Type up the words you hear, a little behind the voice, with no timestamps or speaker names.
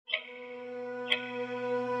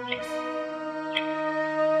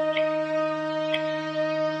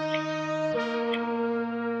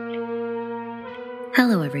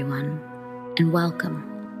Hello, everyone, and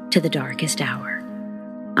welcome to The Darkest Hour.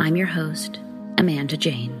 I'm your host, Amanda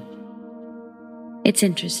Jane. It's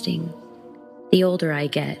interesting. The older I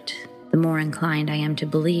get, the more inclined I am to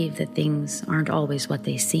believe that things aren't always what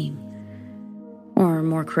they seem. Or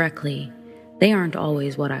more correctly, they aren't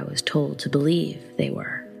always what I was told to believe they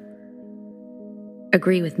were.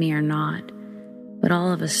 Agree with me or not, but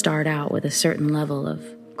all of us start out with a certain level of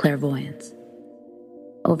clairvoyance.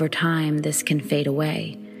 Over time, this can fade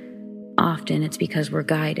away. Often it's because we're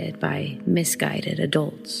guided by misguided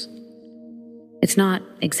adults. It's not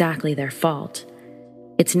exactly their fault.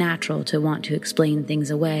 It's natural to want to explain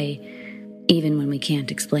things away, even when we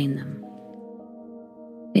can't explain them.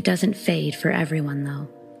 It doesn't fade for everyone, though,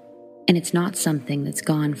 and it's not something that's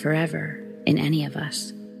gone forever in any of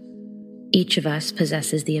us. Each of us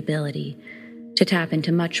possesses the ability to tap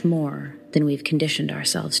into much more than we've conditioned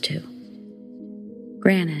ourselves to.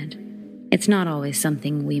 Granted, it's not always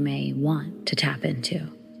something we may want to tap into.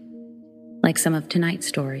 Like some of tonight's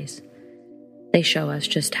stories, they show us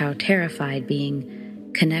just how terrified being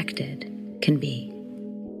connected can be.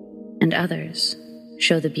 And others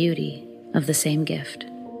show the beauty of the same gift.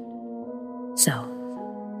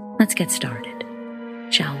 So, let's get started,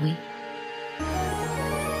 shall we?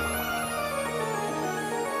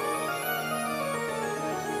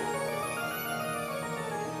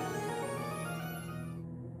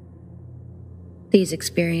 These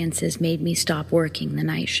experiences made me stop working the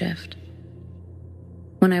night shift.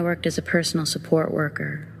 When I worked as a personal support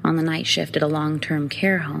worker on the night shift at a long-term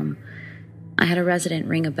care home, I had a resident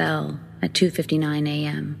ring a bell at 2:59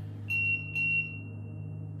 a.m.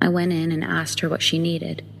 I went in and asked her what she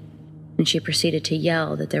needed, and she proceeded to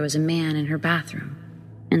yell that there was a man in her bathroom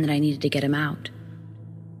and that I needed to get him out.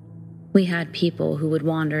 We had people who would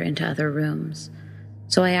wander into other rooms,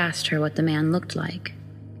 so I asked her what the man looked like,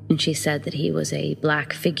 and she said that he was a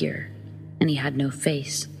black figure and he had no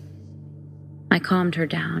face. I calmed her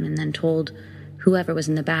down and then told whoever was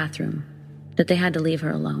in the bathroom that they had to leave her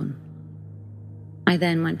alone. I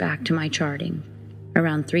then went back to my charting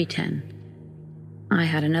around 3:10. I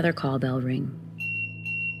had another call bell ring,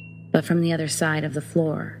 but from the other side of the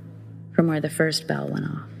floor, from where the first bell went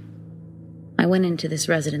off. I went into this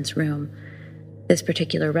resident's room. This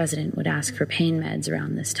particular resident would ask for pain meds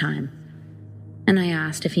around this time, and I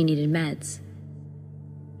asked if he needed meds.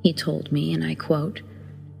 He told me, and I quote,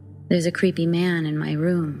 "There's a creepy man in my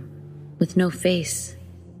room with no face.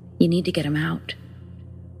 You need to get him out."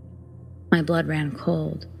 My blood ran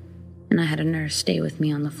cold, and I had a nurse stay with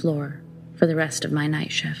me on the floor for the rest of my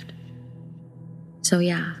night shift. So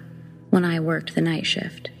yeah, when I worked the night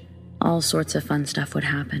shift, all sorts of fun stuff would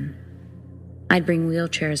happen. I'd bring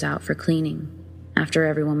wheelchairs out for cleaning after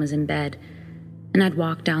everyone was in bed, and I'd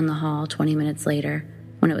walk down the hall 20 minutes later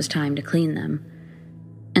when it was time to clean them,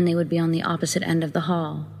 and they would be on the opposite end of the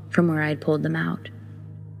hall from where I'd pulled them out.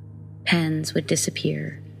 Pens would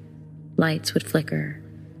disappear, lights would flicker,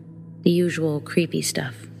 the usual creepy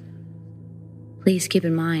stuff. Please keep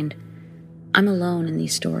in mind, I'm alone in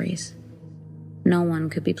these stories. No one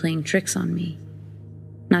could be playing tricks on me.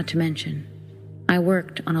 Not to mention, I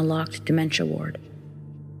worked on a locked dementia ward.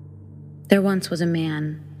 There once was a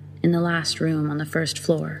man in the last room on the first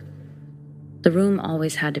floor. The room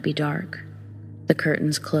always had to be dark, the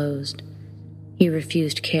curtains closed. He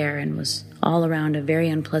refused care and was all around a very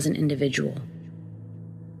unpleasant individual.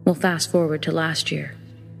 We'll fast forward to last year.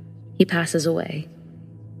 He passes away,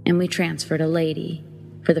 and we transferred a lady,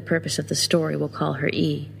 for the purpose of the story we'll call her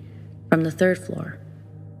E, from the third floor.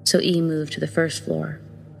 So E moved to the first floor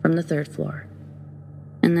from the third floor.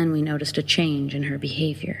 And then we noticed a change in her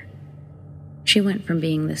behavior. She went from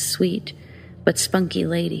being this sweet but spunky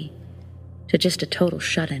lady to just a total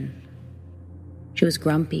shut-in. She was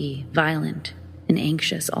grumpy, violent, and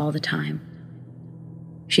anxious all the time.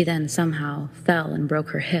 She then somehow fell and broke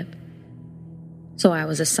her hip. So I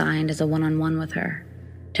was assigned as a one-on-one with her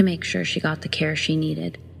to make sure she got the care she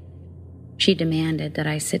needed. She demanded that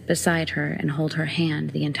I sit beside her and hold her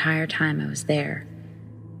hand the entire time I was there.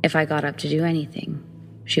 If I got up to do anything,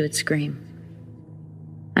 she would scream.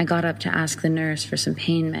 I got up to ask the nurse for some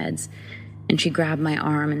pain meds, and she grabbed my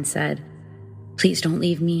arm and said, "Please don't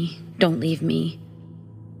leave me, don't leave me.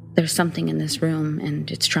 There's something in this room, and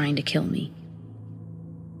it's trying to kill me."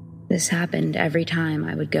 This happened every time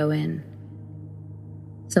I would go in.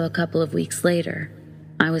 So a couple of weeks later,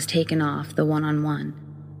 I was taken off the one-on-one,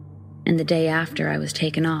 and the day after I was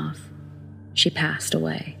taken off, she passed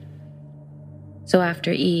away. So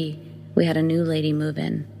after E, we had a new lady move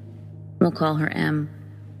in. We'll call her M.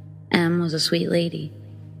 M was a sweet lady.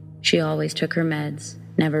 She always took her meds,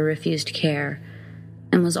 never refused care,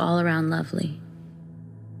 and was all around lovely.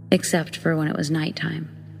 except for when it was nighttime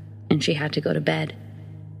and she had to go to bed.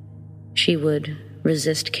 She would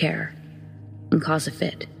resist care and cause a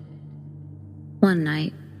fit. One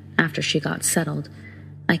night, after she got settled,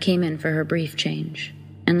 I came in for her brief change,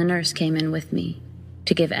 and the nurse came in with me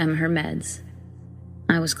to give Em her meds.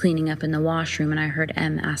 I was cleaning up in the washroom and I heard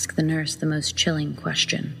Em ask the nurse the most chilling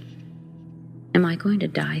question. "Am I going to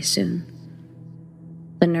die soon?"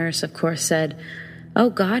 The nurse, of course, said, "Oh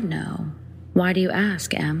God, no. Why do you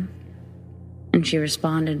ask, Em?" And she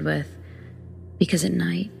responded with, "Because at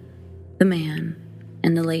night, the man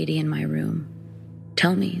and the lady in my room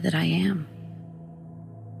tell me that I am."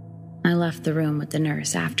 I left the room with the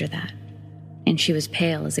nurse after that, and she was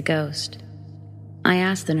pale as a ghost. I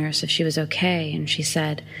asked the nurse if she was okay, and she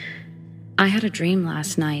said, "I had a dream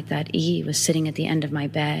last night that E was sitting at the end of my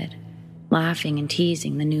bed, laughing and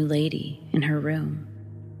teasing the new lady in her room."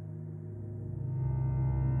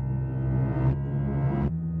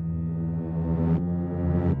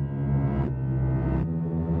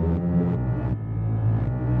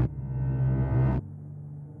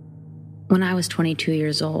 When I was 22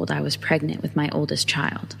 years old, I was pregnant with my oldest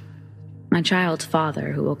child. My child's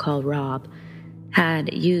father, who we'll call Rob,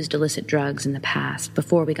 had used illicit drugs in the past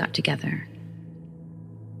before we got together.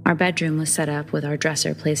 Our bedroom was set up with our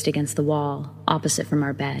dresser placed against the wall, opposite from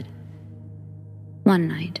our bed. One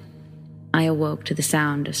night, I awoke to the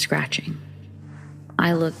sound of scratching.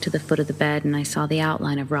 I looked to the foot of the bed and I saw the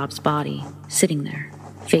outline of Rob's body, sitting there,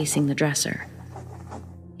 facing the dresser.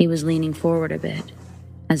 He was leaning forward a bit,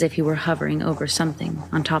 as if he were hovering over something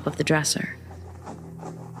on top of the dresser.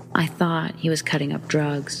 I thought he was cutting up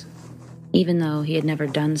drugs, even though he had never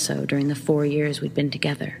done so during the 4 years we'd been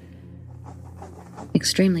together.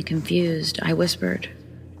 Extremely confused, I whispered,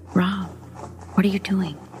 "Rob, what are you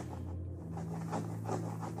doing?"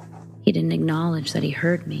 He didn't acknowledge that he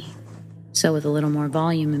heard me, so with a little more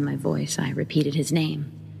volume in my voice, I repeated his name.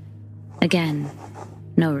 Again,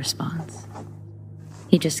 no response.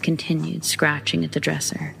 He just continued scratching at the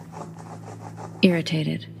dresser.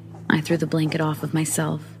 Irritated, I threw the blanket off of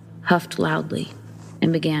myself, huffed loudly,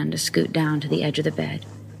 and began to scoot down to the edge of the bed.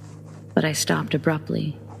 But I stopped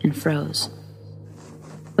abruptly and froze.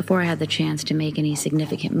 Before I had the chance to make any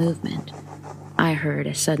significant movement, I heard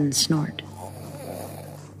a sudden snort.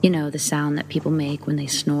 You know, the sound that people make when they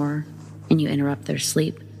snore and you interrupt their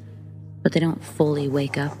sleep, but they don't fully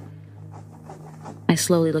wake up. I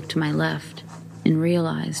slowly looked to my left and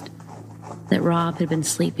realized that Rob had been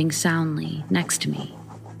sleeping soundly next to me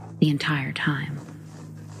the entire time.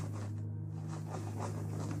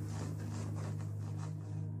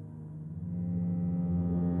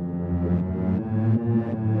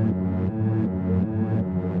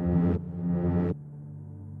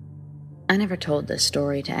 I never told this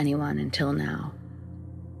story to anyone until now.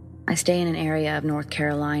 I stay in an area of North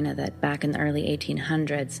Carolina that back in the early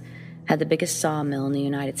 1800s had the biggest sawmill in the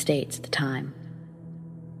United States at the time.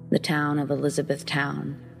 The town of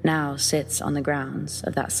Elizabethtown now sits on the grounds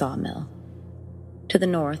of that sawmill. To the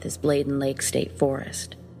north is Bladen Lake State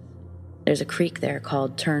Forest. There's a creek there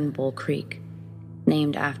called Turnbull Creek,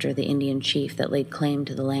 named after the Indian chief that laid claim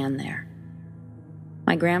to the land there.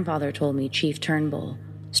 My grandfather told me Chief Turnbull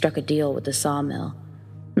struck a deal with the sawmill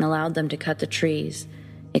and allowed them to cut the trees,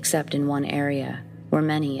 except in one area where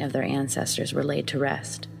many of their ancestors were laid to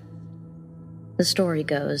rest. The story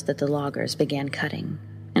goes that the loggers began cutting,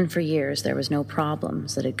 and for years there was no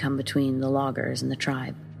problems that had come between the loggers and the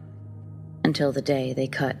tribe, until the day they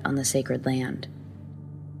cut on the sacred land.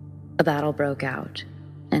 A battle broke out,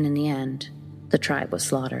 and in the end, the tribe was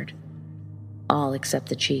slaughtered, all except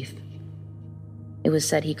the chief. It was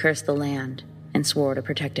said he cursed the land and swore to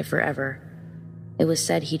protect it forever. It was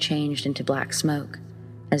said he changed into black smoke,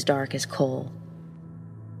 as dark as coal,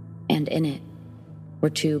 and in it were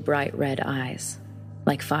 2 bright red eyes,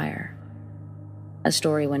 like fire. A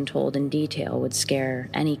story when told in detail would scare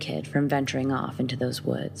any kid from venturing off into those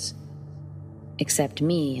woods, except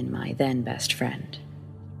me and my then best friend.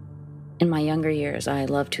 In my younger years, I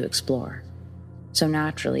loved to explore, so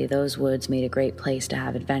naturally those woods made a great place to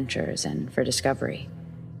have adventures and for discovery.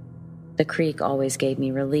 The creek always gave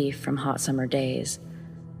me relief from hot summer days,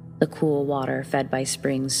 the cool water fed by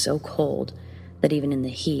springs so cold that even in the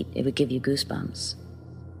heat it would give you goosebumps.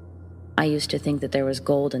 I used to think that there was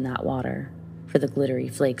gold in that water, for the glittery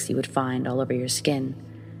flakes you would find all over your skin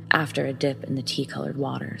after a dip in the tea-colored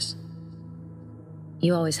waters.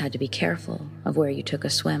 You always had to be careful of where you took a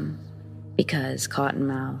swim, because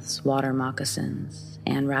cottonmouths, water moccasins,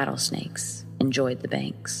 and rattlesnakes enjoyed the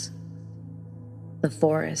banks. The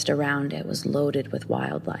forest around it was loaded with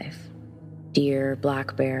wildlife: deer,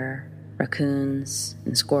 black bear, raccoons,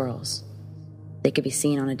 and squirrels. They could be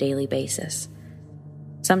seen on a daily basis.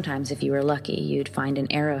 Sometimes, if you were lucky, you'd find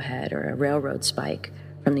an arrowhead or a railroad spike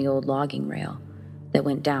from the old logging rail that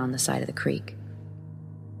went down the side of the creek.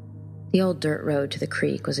 The old dirt road to the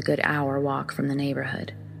creek was a good hour walk from the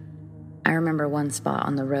neighborhood. I remember one spot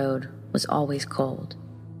on the road was always cold,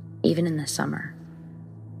 even in the summer.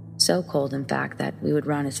 So cold, in fact, that we would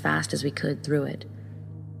run as fast as we could through it.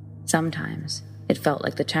 Sometimes it felt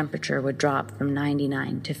like the temperature would drop from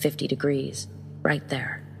 99 to 50 degrees, right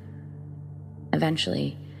there.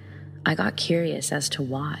 Eventually, I got curious as to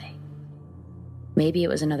why. Maybe it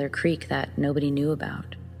was another creek that nobody knew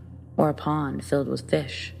about, or a pond filled with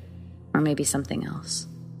fish, or maybe something else.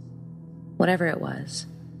 Whatever it was,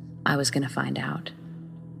 I was going to find out.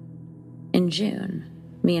 In June,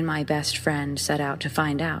 me and my best friend set out to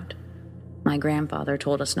find out. My grandfather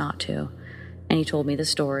told us not to, and he told me the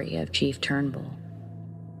story of Chief Turnbull.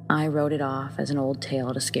 I wrote it off as an old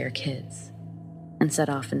tale to scare kids, and set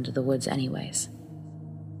off into the woods anyways.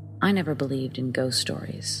 I never believed in ghost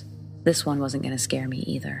stories. This one wasn't going to scare me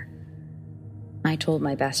either. I told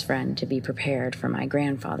my best friend to be prepared for my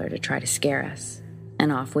grandfather to try to scare us,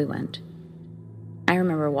 and off we went. I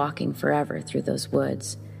remember walking forever through those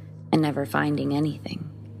woods and never finding anything.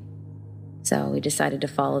 So we decided to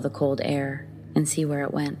follow the cold air and see where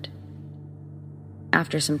it went.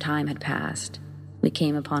 After some time had passed, we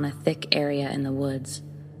came upon a thick area in the woods.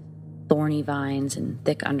 Thorny vines and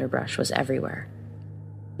thick underbrush was everywhere.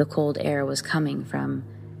 The cold air was coming from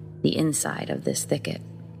the inside of this thicket.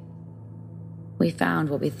 We found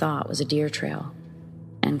what we thought was a deer trail,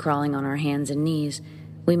 and crawling on our hands and knees,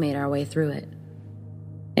 we made our way through it.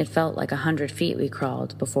 It felt like 100 feet we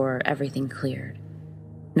crawled before everything cleared.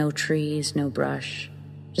 No trees, no brush,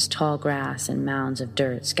 just tall grass and mounds of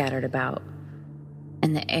dirt scattered about.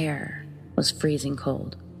 And the air was freezing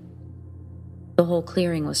cold. The whole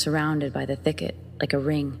clearing was surrounded by the thicket like a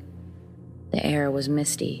ring. The air was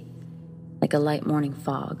misty, like a light morning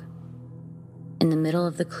fog. In the middle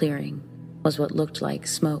of the clearing was what looked like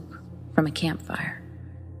smoke from a campfire.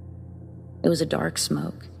 It was a dark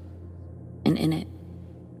smoke, and in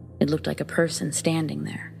it looked like a person standing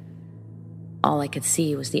there. All I could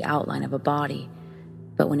see was the outline of a body,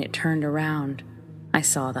 but when it turned around, I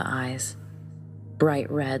saw the eyes, bright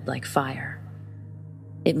red like fire.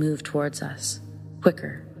 It moved towards us,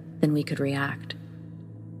 quicker than we could react.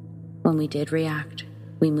 When we did react,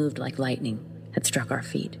 we moved like lightning had struck our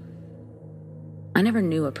feet. I never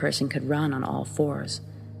knew a person could run on all fours,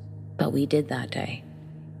 but we did that day,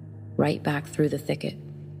 right back through the thicket.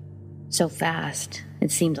 So fast,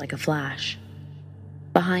 it seemed like a flash.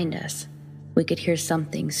 Behind us, we could hear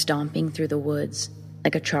something stomping through the woods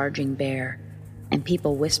like a charging bear, and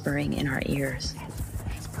people whispering in our ears.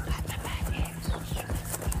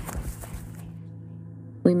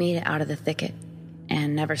 We made it out of the thicket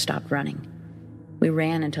and never stopped running. We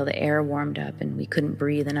ran until the air warmed up and we couldn't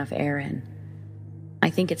breathe enough air in. I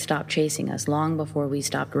think it stopped chasing us long before we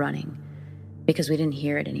stopped running, because we didn't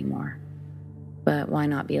hear it anymore. But why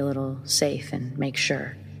not be a little safe and make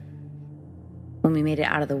sure? When we made it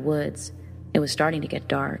out of the woods, it was starting to get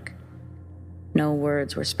dark. No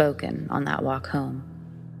words were spoken on that walk home.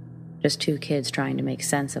 Just two kids trying to make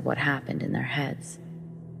sense of what happened in their heads.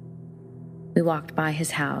 We walked by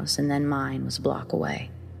his house, and then mine was a block away.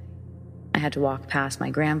 I had to walk past my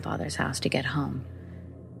grandfather's house to get home.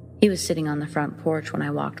 He was sitting on the front porch when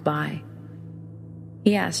I walked by.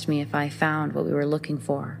 He asked me if I found what we were looking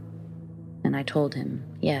for, and I told him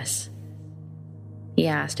yes. He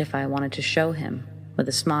asked if I wanted to show him with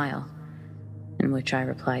a smile, in which I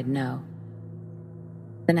replied no.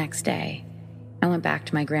 The next day, I went back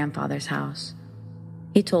to my grandfather's house.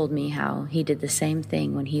 He told me how he did the same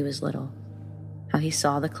thing when he was little, how he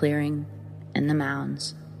saw the clearing and the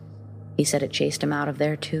mounds. He said it chased him out of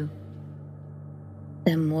there too.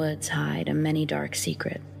 Them woods hide a many dark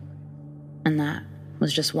secret, and that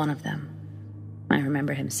was just one of them, I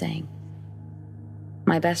remember him saying.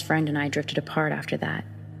 My best friend and I drifted apart after that.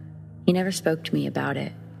 He never spoke to me about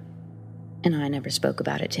it, and I never spoke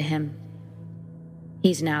about it to him.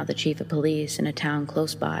 He's now the chief of police in a town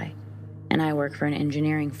close by, and I work for an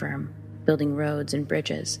engineering firm, building roads and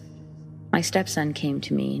bridges. My stepson came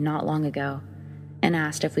to me not long ago and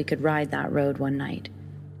asked if we could ride that road one night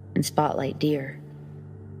and spotlight deer.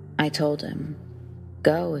 I told him,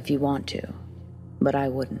 go if you want to, but I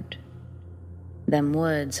wouldn't. Them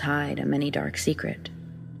woods hide a many dark secret.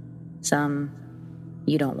 Some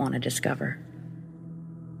you don't want to discover.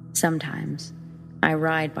 Sometimes I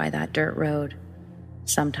ride by that dirt road.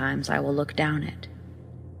 Sometimes I will look down it.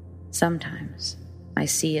 Sometimes I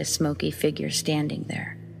see a smoky figure standing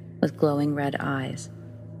there with glowing red eyes,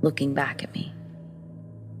 looking back at me.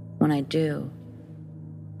 when I do,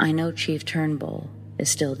 I know Chief Turnbull is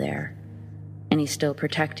still there, and he's still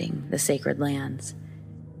protecting the sacred lands.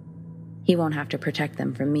 He won't have to protect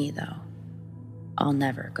them from me, though. I'll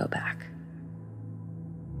never go back.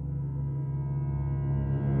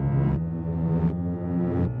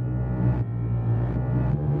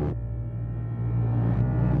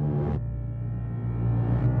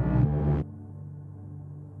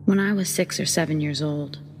 When I was 6 or 7 years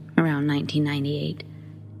old, around 1998,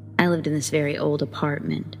 I lived in this very old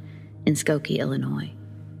apartment in Skokie, Illinois.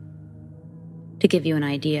 To give you an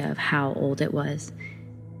idea of how old it was,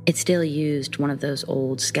 it still used one of those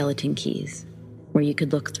old skeleton keys where you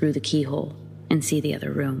could look through the keyhole and see the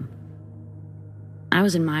other room. I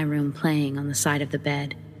was in my room playing on the side of the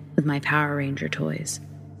bed with my Power Ranger toys.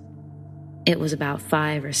 It was about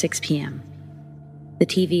 5 or 6 p.m. The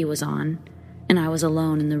TV was on, and I was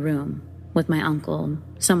alone in the room with my uncle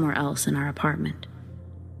somewhere else in our apartment.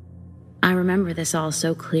 I remember this all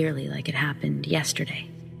so clearly, like it happened yesterday.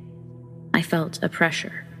 I felt a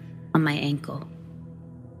pressure on my ankle,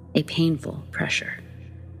 a painful pressure.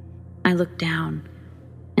 I look down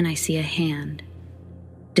and I see a hand,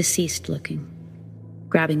 deceased looking,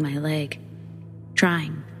 grabbing my leg,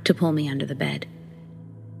 trying to pull me under the bed.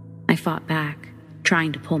 I fought back,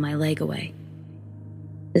 trying to pull my leg away.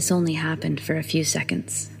 This only happened for a few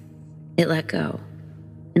seconds. It let go,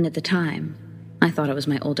 and at the time, I thought it was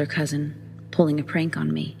my older cousin pulling a prank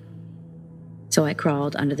on me. So I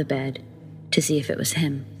crawled under the bed to see if it was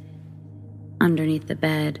him. Underneath the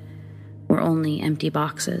bed were only empty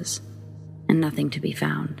boxes and nothing to be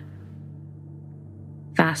found.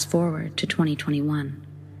 Fast forward to 2021,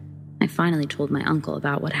 I finally told my uncle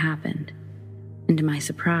about what happened, and to my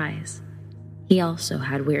surprise, he also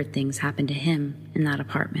had weird things happen to him in that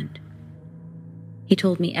apartment. He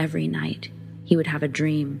told me every night he would have a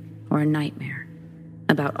dream or a nightmare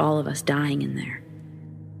about all of us dying in there.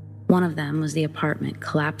 One of them was the apartment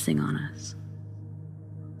collapsing on us.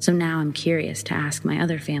 So now I'm curious to ask my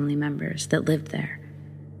other family members that lived there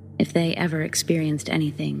if they ever experienced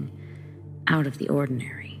anything out of the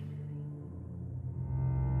ordinary.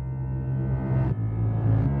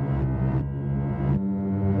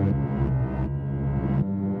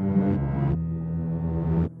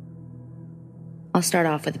 I'll start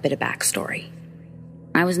off with a bit of backstory.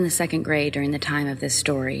 I was in the 2nd grade during the time of this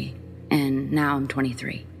story, and now I'm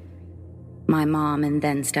 23. My mom and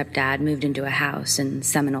then stepdad moved into a house in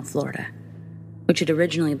Seminole, Florida, which had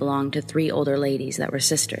originally belonged to 3 older ladies that were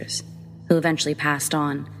sisters, who eventually passed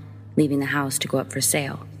on, leaving the house to go up for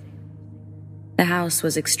sale. The house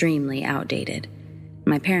was extremely outdated.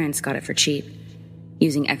 My parents got it for cheap,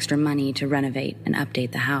 using extra money to renovate and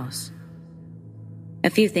update the house. A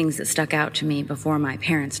few things that stuck out to me before my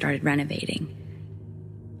parents started renovating.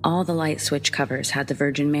 All the light switch covers had the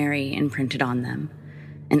Virgin Mary imprinted on them,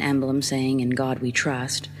 an emblem saying, "In God we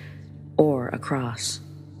trust," or a cross.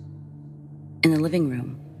 In the living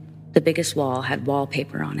room, the biggest wall had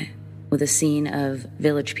wallpaper on it, with a scene of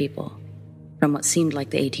village people from what seemed like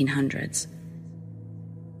the 1800s.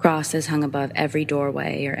 Crosses hung above every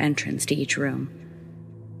doorway or entrance to each room.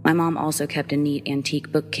 My mom also kept a neat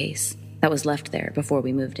antique bookcase that was left there before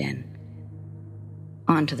we moved in.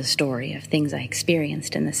 On to the story of things I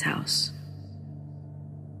experienced in this house.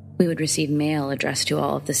 We would receive mail addressed to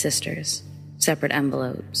all of the sisters, separate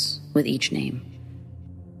envelopes with each name,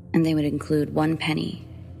 and they would include 1 penny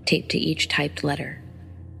taped to each typed letter.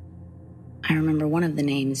 I remember one of the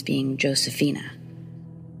names being Josephina.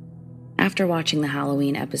 After watching the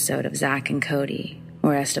Halloween episode of Zack and Cody,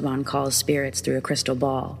 where Esteban calls spirits through a crystal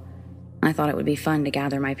ball, I thought it would be fun to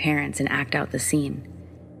gather my parents and act out the scene.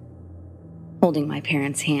 Holding my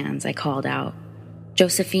parents' hands, I called out,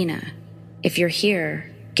 "Josephina, if you're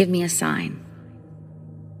here, give me a sign."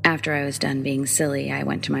 After I was done being silly, I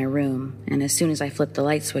went to my room, and as soon as I flipped the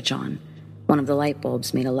light switch on, one of the light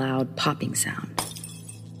bulbs made a loud popping sound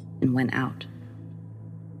and went out.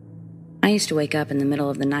 I used to wake up in the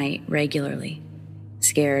middle of the night regularly,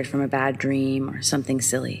 scared from a bad dream or something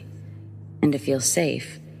silly, and to feel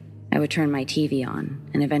safe, I would turn my TV on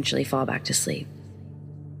and eventually fall back to sleep.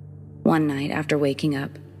 One night, after waking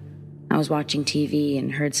up, I was watching TV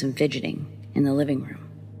and heard some fidgeting in the living room.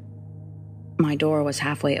 My door was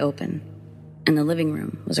halfway open, and the living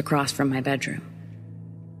room was across from my bedroom.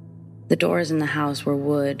 The doors in the house were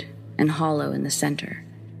wood and hollow in the center,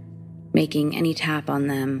 making any tap on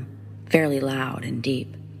them fairly loud and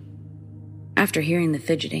deep. After hearing the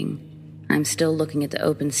fidgeting, I'm still looking at the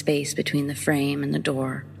open space between the frame and the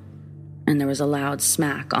door, and there was a loud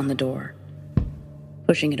smack on the door,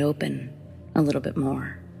 pushing it open a little bit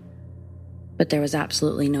more. But there was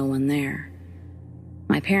absolutely no one there.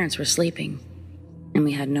 My parents were sleeping, and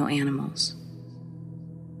we had no animals.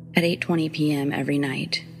 At 8:20 p.m. every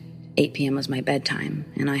night, 8 p.m. was my bedtime,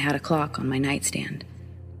 and I had a clock on my nightstand,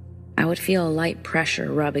 I would feel a light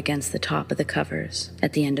pressure rub against the top of the covers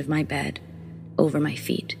at the end of my bed, over my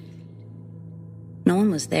feet. No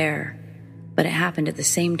one was there, but it happened at the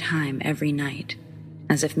same time every night,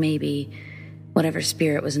 as if maybe whatever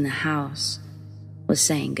spirit was in the house was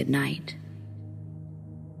saying goodnight.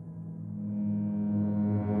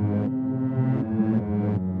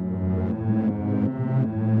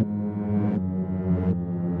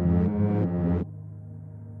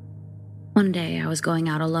 One day I was going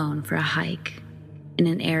out alone for a hike in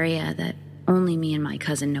an area that only me and my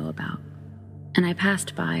cousin know about, and I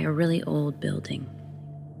passed by a really old building.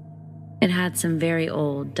 It had some very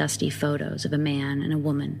old, dusty photos of a man and a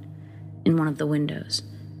woman in one of the windows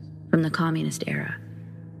from the communist era,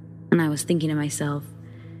 and I was thinking to myself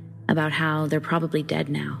about how they're probably dead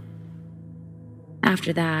now.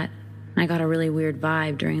 After that, I got a really weird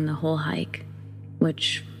vibe during the whole hike,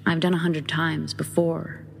 which I've done 100 times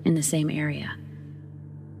before in the same area.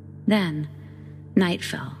 Then, night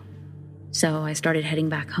fell, so I started heading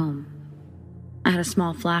back home. I had a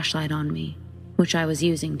small flashlight on me, which I was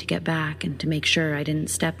using to get back and to make sure I didn't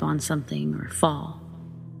step on something or fall.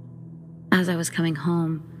 As I was coming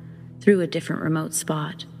home, through a different remote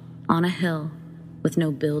spot, on a hill, with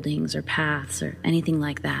no buildings or paths or anything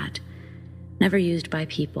like that, never used by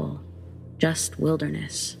people, just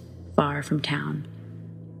wilderness, far from town.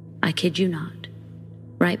 I kid you not.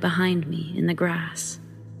 Right behind me, in the grass,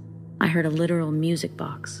 I heard a literal music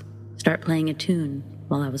box start playing a tune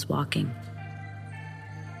while I was walking.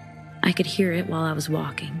 I could hear it while I was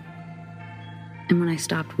walking, and when I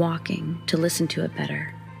stopped walking to listen to it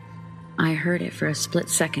better, I heard it for a split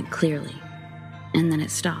second clearly, and then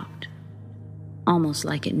it stopped, almost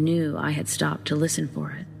like it knew I had stopped to listen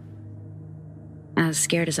for it. As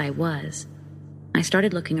scared as I was, I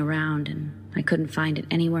started looking around, and I couldn't find it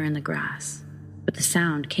anywhere in the grass. But the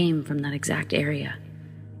sound came from that exact area,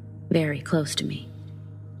 very close to me.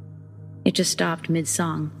 It just stopped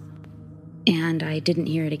mid-song, and I didn't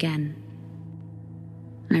hear it again.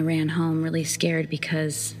 I ran home really scared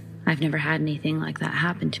because I've never had anything like that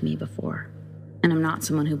happen to me before, and I'm not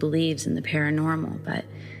someone who believes in the paranormal, but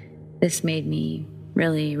this made me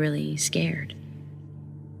really, really scared.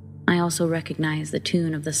 I also recognized the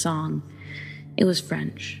tune of the song. It was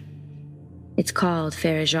French. It's called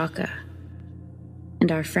Frère Jacques,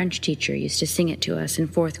 and our French teacher used to sing it to us in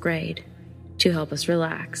 4th grade to help us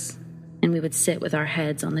relax, and we would sit with our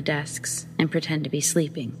heads on the desks and pretend to be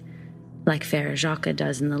sleeping, like Frère Jacques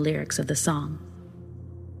does in the lyrics of the song.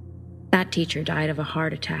 That teacher died of a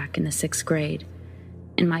heart attack in the 6th grade,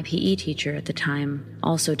 and my PE teacher at the time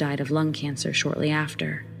also died of lung cancer shortly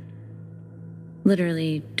after.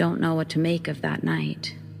 Literally don't know what to make of that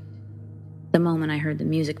night. The moment I heard the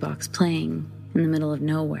music box playing in the middle of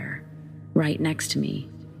nowhere, right next to me,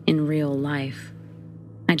 in real life,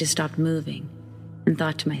 I just stopped moving and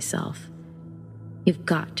thought to myself, you've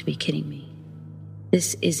got to be kidding me.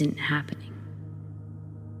 This isn't happening.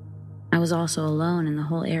 I was also alone in the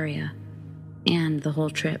whole area and the whole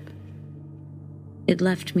trip. It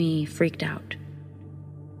left me freaked out.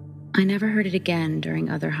 I never heard it again during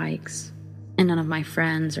other hikes, and none of my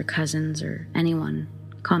friends or cousins or anyone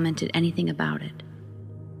commented anything about it.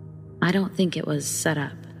 I don't think it was set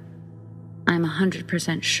up. I'm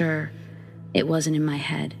 100% sure it wasn't in my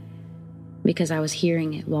head, because I was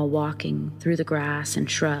hearing it while walking through the grass and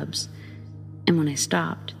shrubs, and when I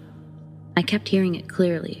stopped, I kept hearing it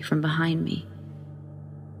clearly from behind me.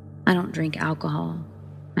 I don't drink alcohol.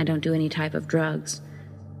 I don't do any type of drugs.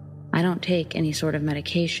 I don't take any sort of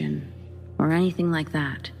medication or anything like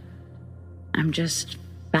that. I'm just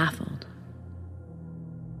baffled.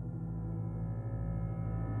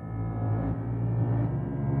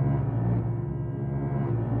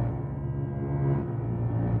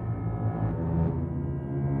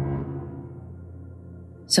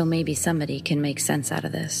 So maybe somebody can make sense out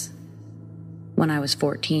of this. When I was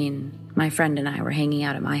 14, my friend and I were hanging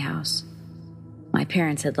out at my house. My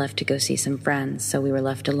parents had left to go see some friends, so we were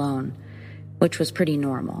left alone, which was pretty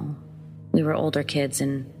normal. We were older kids,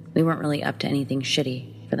 and we weren't really up to anything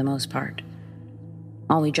shitty, for the most part.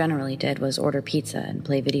 All we generally did was order pizza and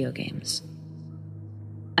play video games.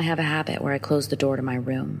 I have a habit where I close the door to my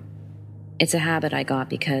room. It's a habit I got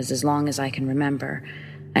because, as long as I can remember,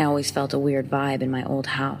 I always felt a weird vibe in my old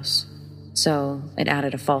house, so it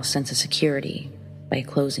added a false sense of security by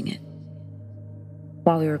closing it.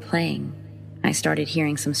 While we were playing, I started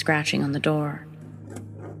hearing some scratching on the door.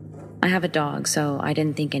 I have a dog, so I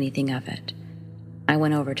didn't think anything of it. I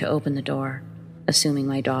went over to open the door, assuming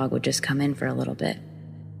my dog would just come in for a little bit.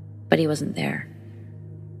 But he wasn't there.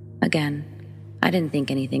 Again, I didn't think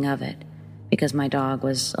anything of it, because my dog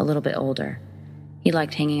was a little bit older. He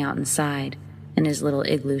liked hanging out inside in his little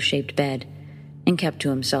igloo-shaped bed and kept to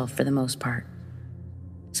himself for the most part.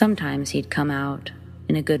 Sometimes he'd come out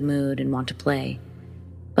in a good mood and want to play,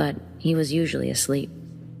 but he was usually asleep.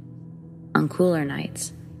 On cooler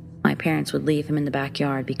nights, my parents would leave him in the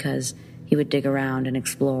backyard because he would dig around and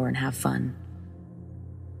explore and have fun.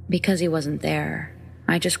 Because he wasn't there,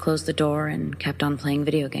 I just closed the door and kept on playing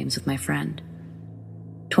video games with my friend.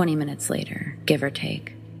 20 minutes later, give or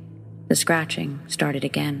take, the scratching started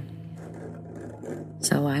again.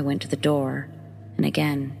 So I went to the door, and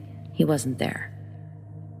again, he wasn't there.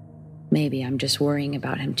 Maybe I'm just worrying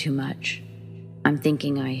about him too much. I'm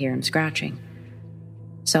thinking I hear him scratching.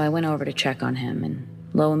 So I went over to check on him, and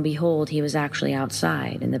lo and behold, he was actually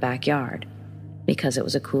outside in the backyard, because it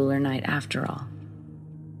was a cooler night after all.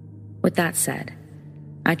 With that said,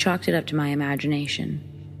 I chalked it up to my imagination,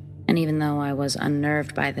 and even though I was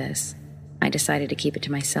unnerved by this, I decided to keep it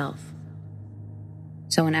to myself.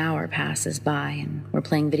 So an hour passes by, and we're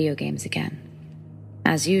playing video games again.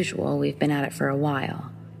 As usual, we've been at it for a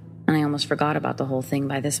while, and I almost forgot about the whole thing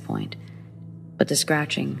by this point, but the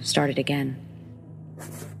scratching started again.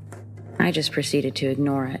 I just proceeded to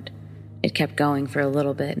ignore it. It kept going for a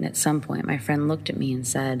little bit, and at some point my friend looked at me and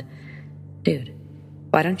said, "Dude,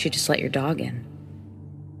 why don't you just let your dog in?"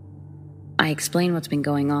 I explained what's been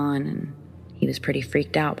going on, and he was pretty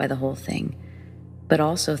freaked out by the whole thing, but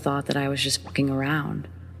also thought that I was just fucking around.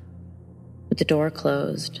 With the door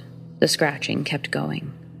closed, the scratching kept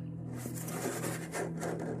going.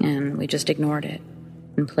 And we just ignored it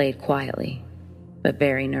and played quietly, but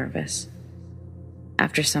very nervous.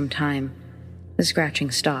 After some time, the scratching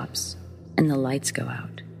stops and the lights go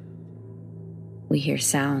out. We hear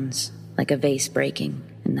sounds like a vase breaking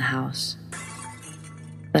in the house.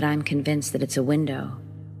 But I'm convinced that it's a window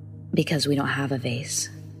because we don't have a vase.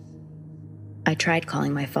 I tried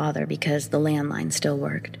calling my father because the landline still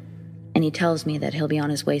worked, and he tells me that he'll be on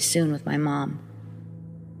his way soon with my mom.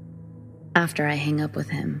 After I hang up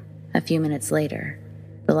with him, a few minutes later,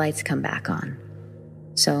 the lights come back on.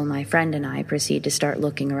 So my friend and I proceed to start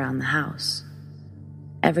looking around the house.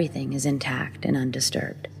 Everything is intact and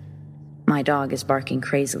undisturbed. My dog is barking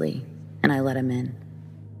crazily, and I let him in.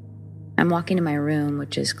 I'm walking to my room,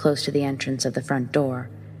 which is close to the entrance of the front door,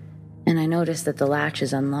 and I notice that the latch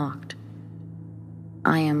is unlocked.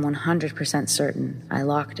 I am 100% certain I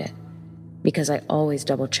locked it, because I always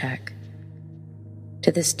double check.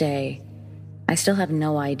 To this day, I still have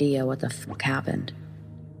no idea what the fuck happened.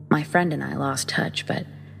 My friend and I lost touch, but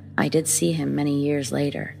I did see him many years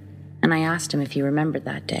later, and I asked him if he remembered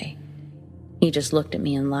that day. He just looked at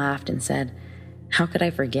me and laughed and said, "How could I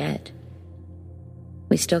forget?"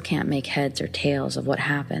 We still can't make heads or tails of what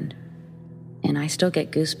happened, and I still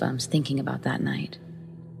get goosebumps thinking about that night.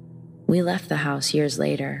 We left the house years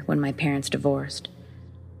later when my parents divorced.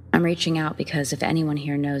 I'm reaching out because if anyone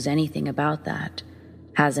here knows anything about that,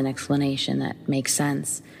 has an explanation that makes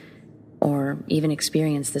sense, or even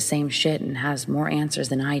experienced the same shit and has more answers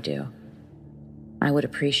than I do, I would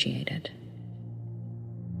appreciate it.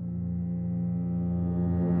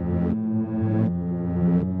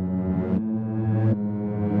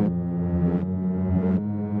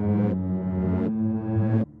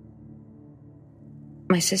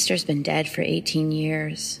 My sister's been dead for 18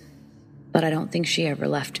 years, but I don't think she ever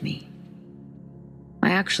left me.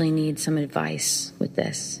 I actually need some advice with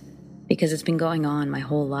this, because it's been going on my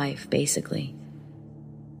whole life, basically.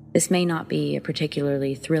 This may not be a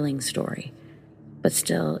particularly thrilling story, but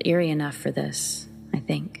still eerie enough for this, I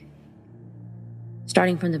think.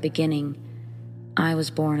 Starting from the beginning, I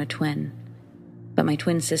was born a twin, but my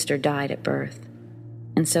twin sister died at birth,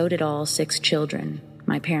 and so did all 6 children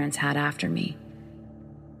my parents had after me.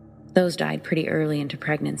 Those died pretty early into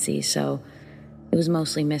pregnancy, so it was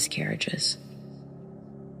mostly miscarriages.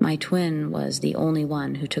 My twin was the only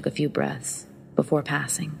one who took a few breaths before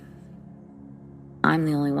passing. I'm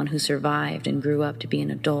the only one who survived and grew up to be an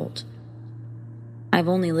adult. I've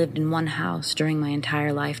only lived in one house during my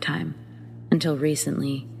entire lifetime, until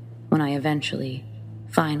recently, when I eventually,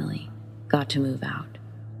 finally, got to move out.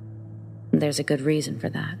 And there's a good reason for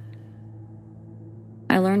that.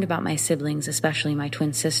 I learned about my siblings, especially my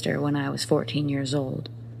twin sister, when I was 14 years old.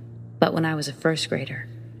 But when I was a first grader,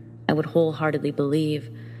 I would wholeheartedly believe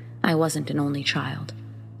I wasn't an only child.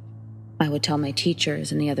 I would tell my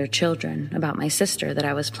teachers and the other children about my sister that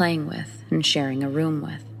I was playing with and sharing a room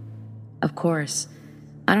with. Of course,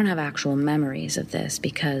 I don't have actual memories of this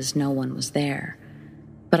because no one was there,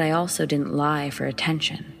 but I also didn't lie for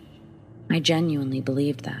attention. I genuinely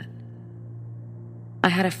believed that. I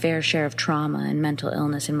had a fair share of trauma and mental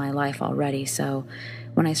illness in my life already, so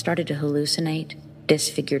when I started to hallucinate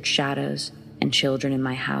disfigured shadows and children in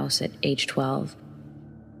my house at age 12,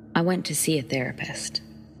 I went to see a therapist,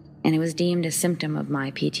 and it was deemed a symptom of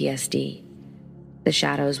my PTSD. The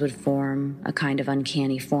shadows would form a kind of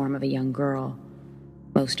uncanny form of a young girl,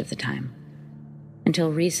 most of the time.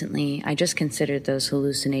 Until recently, I just considered those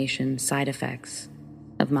hallucinations side effects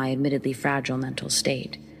of my admittedly fragile mental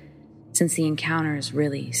state, since the encounters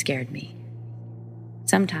really scared me.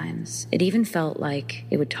 Sometimes it even felt like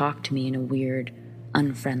it would talk to me in a weird,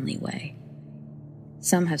 unfriendly way.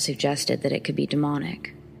 Some have suggested that it could be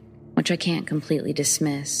demonic, which I can't completely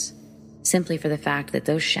dismiss, simply for the fact that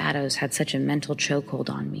those shadows had such a mental chokehold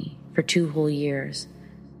on me for 2 whole years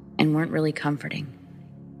and weren't really comforting.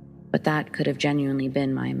 But that could have genuinely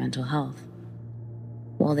been my mental health.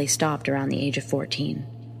 Well, they stopped around the age of 14,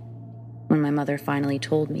 when my mother finally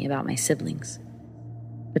told me about my siblings.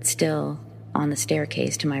 But still, on the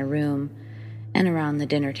staircase to my room and around the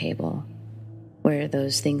dinner table, where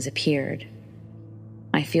those things appeared,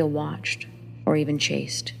 I feel watched or even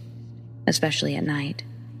chased, especially at night.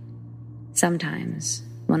 Sometimes,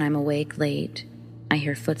 when I'm awake late, I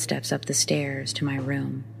hear footsteps up the stairs to my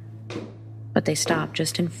room, but they stop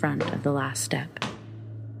just in front of the last step.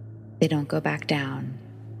 They don't go back down,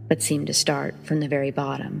 but seem to start from the very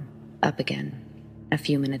bottom, up again, a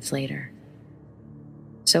few minutes later.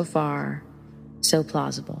 So far, so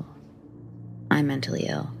plausible. I'm mentally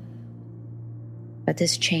ill. But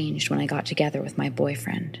this changed when I got together with my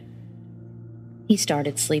boyfriend. He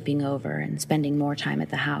started sleeping over and spending more time at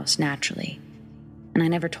the house naturally, and I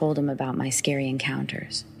never told him about my scary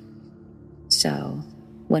encounters. So,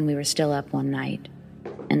 when we were still up one night,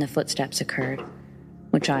 and the footsteps occurred,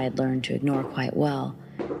 which I had learned to ignore quite well,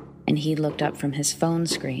 and he looked up from his phone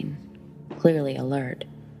screen, clearly alert,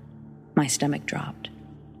 my stomach dropped.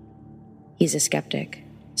 He's a skeptic,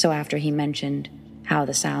 so after he mentioned how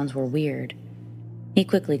the sounds were weird, he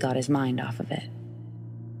quickly got his mind off of it.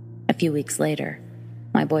 A few weeks later,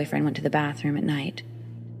 my boyfriend went to the bathroom at night.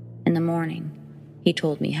 In the morning, he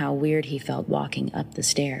told me how weird he felt walking up the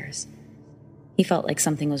stairs. He felt like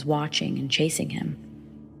something was watching and chasing him.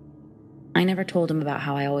 I never told him about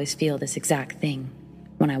how I always feel this exact thing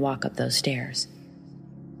when I walk up those stairs.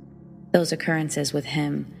 Those occurrences with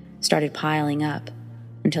him started piling up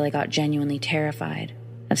until I got genuinely terrified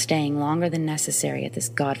of staying longer than necessary at this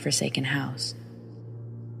godforsaken house.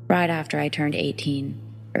 Right after I turned 18,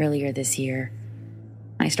 earlier this year,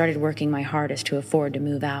 I started working my hardest to afford to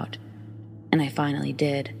move out, and I finally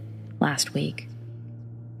did, last week.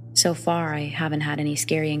 So far, I haven't had any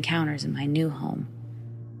scary encounters in my new home.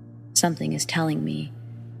 Something is telling me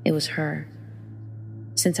it was her.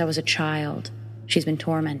 Since I was a child, she's been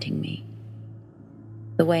tormenting me.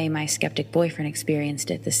 The way my skeptic boyfriend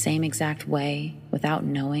experienced it the same exact way, without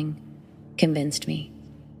knowing, convinced me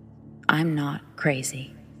I'm not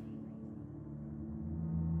crazy.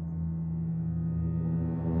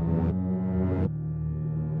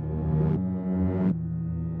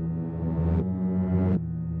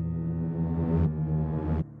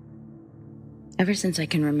 Ever since I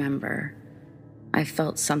can remember, I've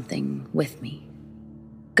felt something with me.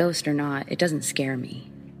 Ghost or not, it doesn't scare me,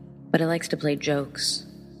 but it likes to play jokes.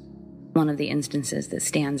 One of the instances that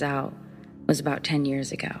stands out was about 10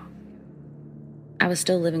 years ago. I was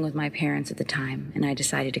still living with my parents at the time, and I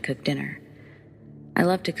decided to cook dinner. I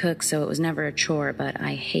love to cook, so it was never a chore, but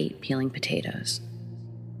I hate peeling potatoes.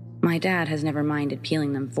 My dad has never minded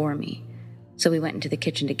peeling them for me, so we went into the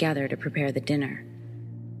kitchen together to prepare the dinner.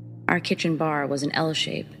 Our kitchen bar was an L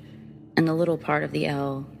shape, and the little part of the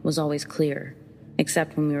L was always clear,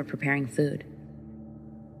 except when we were preparing food.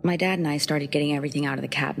 My dad and I started getting everything out of the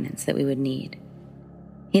cabinets that we would need.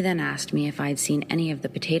 He then asked me if I'd seen any of the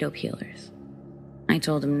potato peelers. I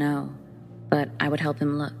told him no, but I would help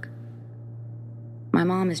him look. My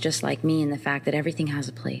mom is just like me in the fact that everything has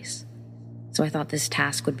a place, so I thought this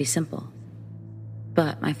task would be simple.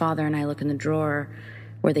 But my father and I look in the drawer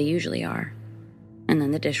where they usually are, and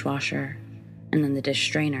then the dishwasher, and then the dish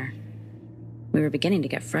strainer. We were beginning to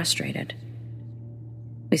get frustrated.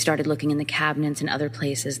 We started looking in the cabinets and other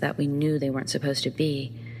places that we knew they weren't supposed to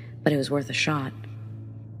be, but it was worth a shot.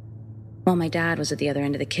 While my dad was at the other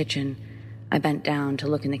end of the kitchen, I bent down to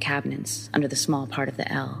look in the cabinets under the small part of the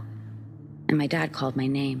L, and my dad called my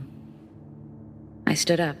name. I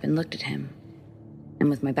stood up and looked at him, and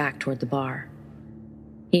with my back toward the bar,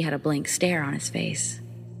 he had a blank stare on his face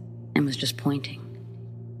and was just pointing.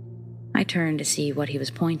 I turned to see what he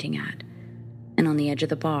was pointing at, and on the edge of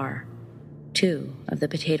the bar, 2 of the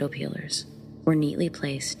potato peelers were neatly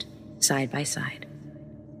placed side by side.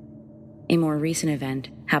 A more recent event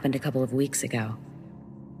happened a couple of weeks ago.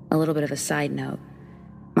 A little bit of a side note,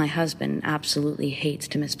 my husband absolutely hates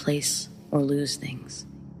to misplace or lose things.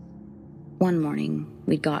 One morning,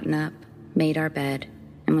 we'd gotten up, made our bed,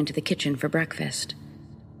 and went to the kitchen for breakfast.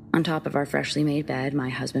 On top of our freshly made bed, my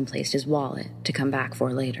husband placed his wallet to come back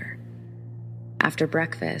for later. After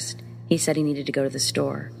breakfast, he said he needed to go to the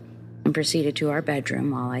store and proceeded to our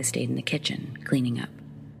bedroom while I stayed in the kitchen, cleaning up.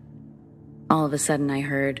 All of a sudden, I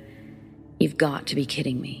heard, "You've got to be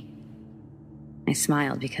kidding me." I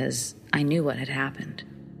smiled because I knew what had happened.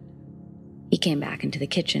 He came back into the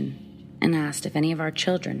kitchen and asked if any of our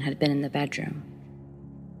children had been in the bedroom.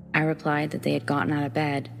 I replied that they had gotten out of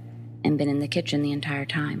bed and been in the kitchen the entire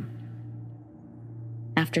time.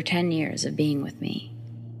 After 10 years of being with me,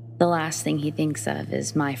 the last thing he thinks of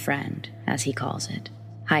is my friend, as he calls it,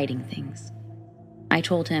 hiding things. I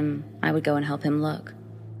told him I would go and help him look,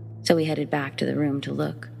 so we headed back to the room to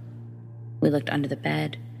look. We looked under the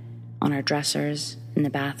bed, on our dressers, in the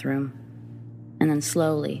bathroom, and then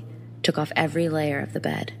slowly took off every layer of the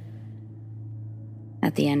bed.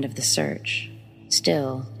 At the end of the search,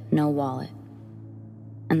 still no wallet,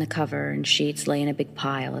 and the cover and sheets lay in a big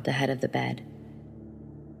pile at the head of the bed.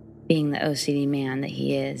 Being the OCD man that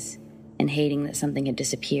he is, and hating that something had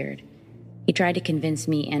disappeared, he tried to convince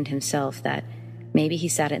me and himself that maybe he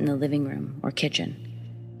sat it in the living room or kitchen.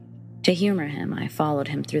 To humor him, I followed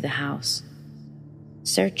him through the house,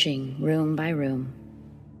 searching room by room,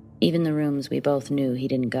 even the rooms we both knew he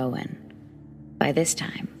didn't go in. By this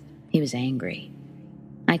time, he was angry.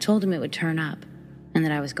 I told him it would turn up, and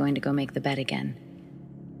that I was going to go make the bed again.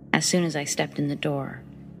 As soon as I stepped in the door,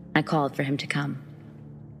 I called for him to come.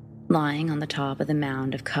 Lying on the top of the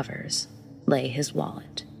mound of covers lay his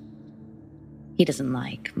wallet. He doesn't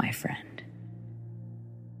like my friend.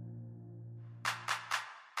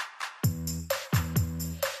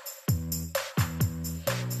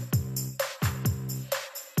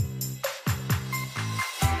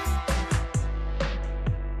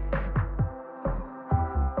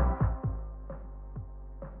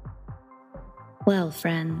 Well,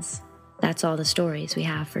 friends, that's all the stories we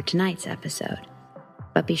have for tonight's episode.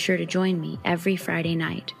 But be sure to join me every Friday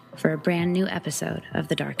night for a brand new episode of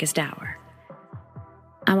The Darkest Hour.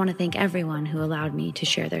 I want to thank everyone who allowed me to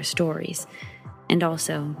share their stories, and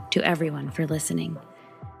also to everyone for listening.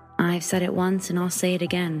 I've said it once and I'll say it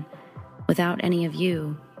again. Without any of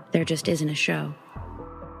you, there just isn't a show.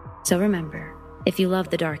 So remember, if you love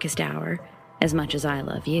The Darkest Hour as much as I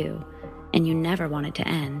love you, and you never want it to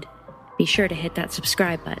end, be sure to hit that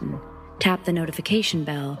subscribe button, tap the notification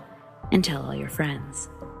bell, and tell all your friends.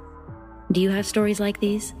 Do you have stories like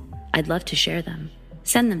these? I'd love to share them.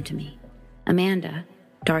 Send them to me. Amanda,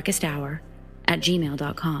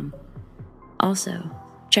 darkesthour@gmail.com. Also,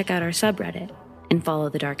 check out our subreddit and follow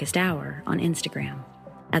The Darkest Hour on Instagram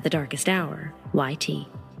 @The Darkest Hour YT.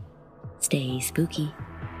 Stay spooky.